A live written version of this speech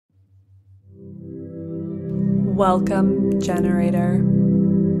Welcome, generator.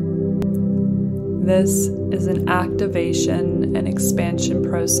 This is an activation and expansion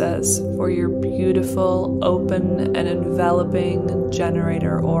process for your beautiful, open, and enveloping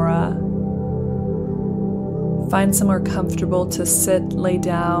generator aura. Find somewhere comfortable to sit, lay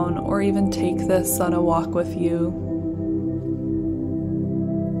down, or even take this on a walk with you.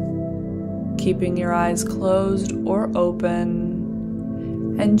 Keeping your eyes closed or open,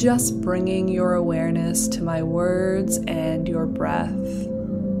 and just bringing your awareness to my words and your breath.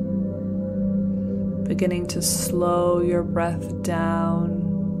 Beginning to slow your breath down.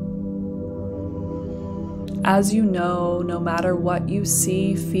 As you know, no matter what you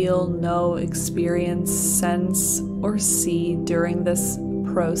see, feel, know, experience, sense, or see during this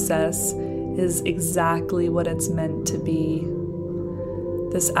process is exactly what it's meant to be.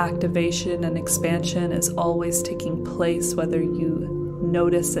 This activation and expansion is always taking place whether you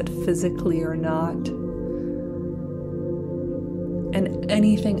notice it physically or not. And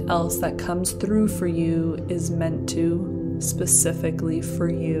anything else that comes through for you is meant to specifically for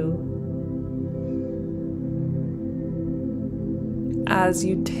you. As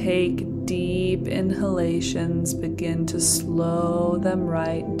you take deep inhalations, begin to slow them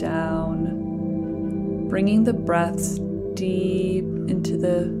right down, bringing the breaths deep into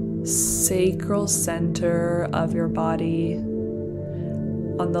the sacral center of your body,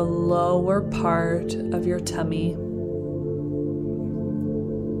 on the lower part of your tummy.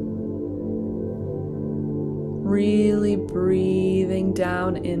 Really breathing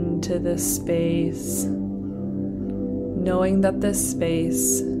down into this space, knowing that this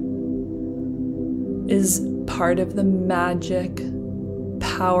space is part of the magic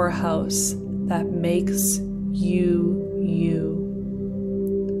powerhouse that makes you, you.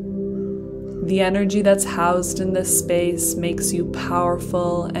 The energy that's housed in this space makes you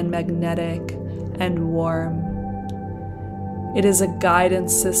powerful and magnetic and warm. It is a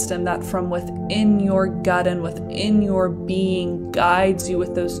guidance system that from within your gut and within your being guides you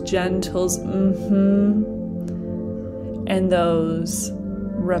with those gentles and those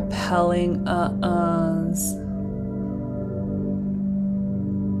repelling uh-uhs.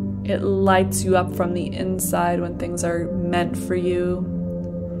 It lights you up from the inside when things are meant for you,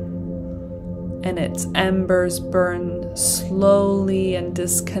 and its embers burn slowly and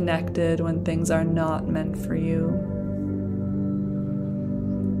disconnected when things are not meant for you.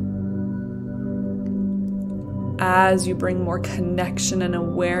 As you bring more connection and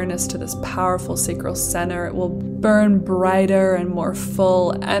awareness to this powerful sacral center, it will burn brighter and more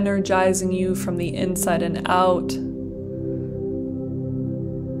full, energizing you from the inside and out.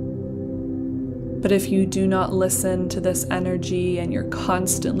 But if you do not listen to this energy and you're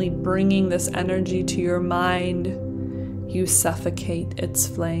constantly bringing this energy to your mind, you suffocate its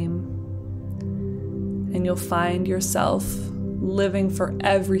flame. And you'll find yourself living for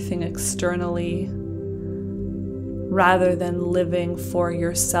everything externally, rather than living for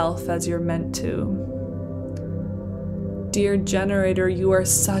yourself as you're meant to. Dear generator, you are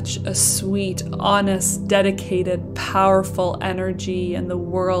such a sweet, honest, dedicated, powerful energy, and the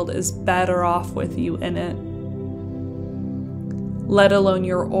world is better off with you in it. Let alone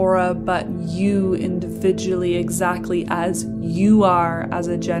your aura, but you individually, exactly as you are as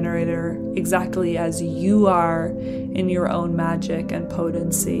a generator, exactly as you are in your own magic and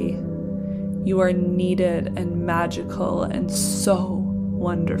potency. You are needed and magical and so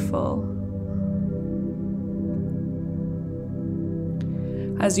wonderful.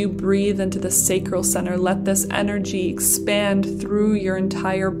 As you breathe into the sacral center, let this energy expand through your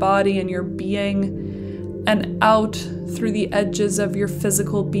entire body and your being, and out through the edges of your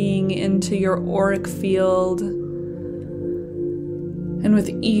physical being into your auric field. And with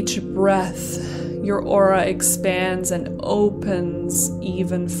each breath, your aura expands and opens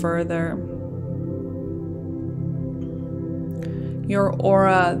even further. Your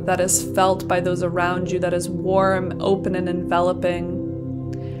aura that is felt by those around you, that is warm, open, and enveloping,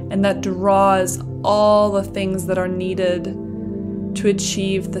 and that draws all the things that are needed to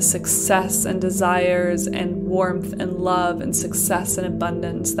achieve the success and desires and warmth and love and success and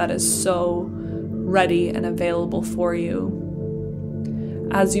abundance that is so ready and available for you.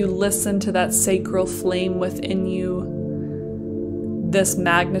 As you listen to that sacral flame within you, this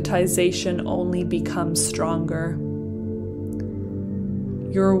magnetization only becomes stronger.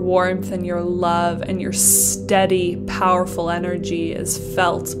 Your warmth and your love and your steady, powerful energy is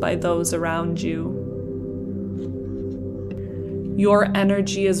felt by those around you. Your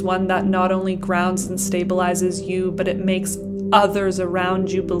energy is one that not only grounds and stabilizes you, but it makes others around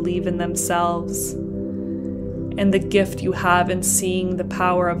you believe in themselves. And the gift you have in seeing the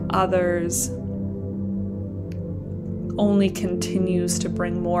power of others only continues to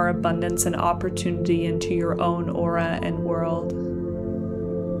bring more abundance and opportunity into your own aura and world.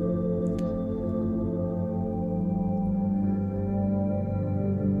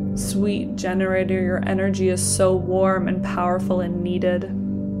 Sweet generator, your energy is so warm and powerful and needed.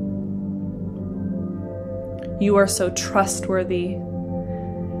 You are so trustworthy,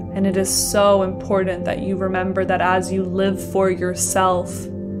 and it is so important that you remember that as you live for yourself,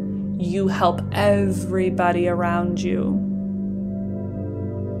 you help everybody around you.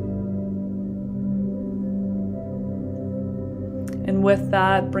 And with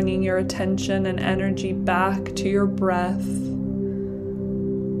that, bringing your attention and energy back to your breath,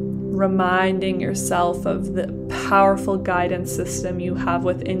 reminding yourself of the powerful guidance system you have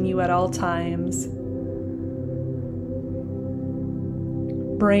within you at all times.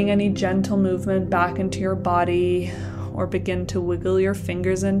 Bring any gentle movement back into your body, or begin to wiggle your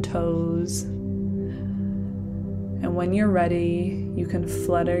fingers and toes. And when you're ready, you can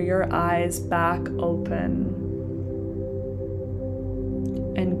flutter your eyes back open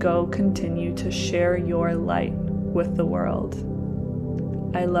and go continue to share your light with the world.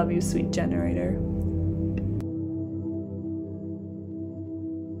 I love you, sweet generator.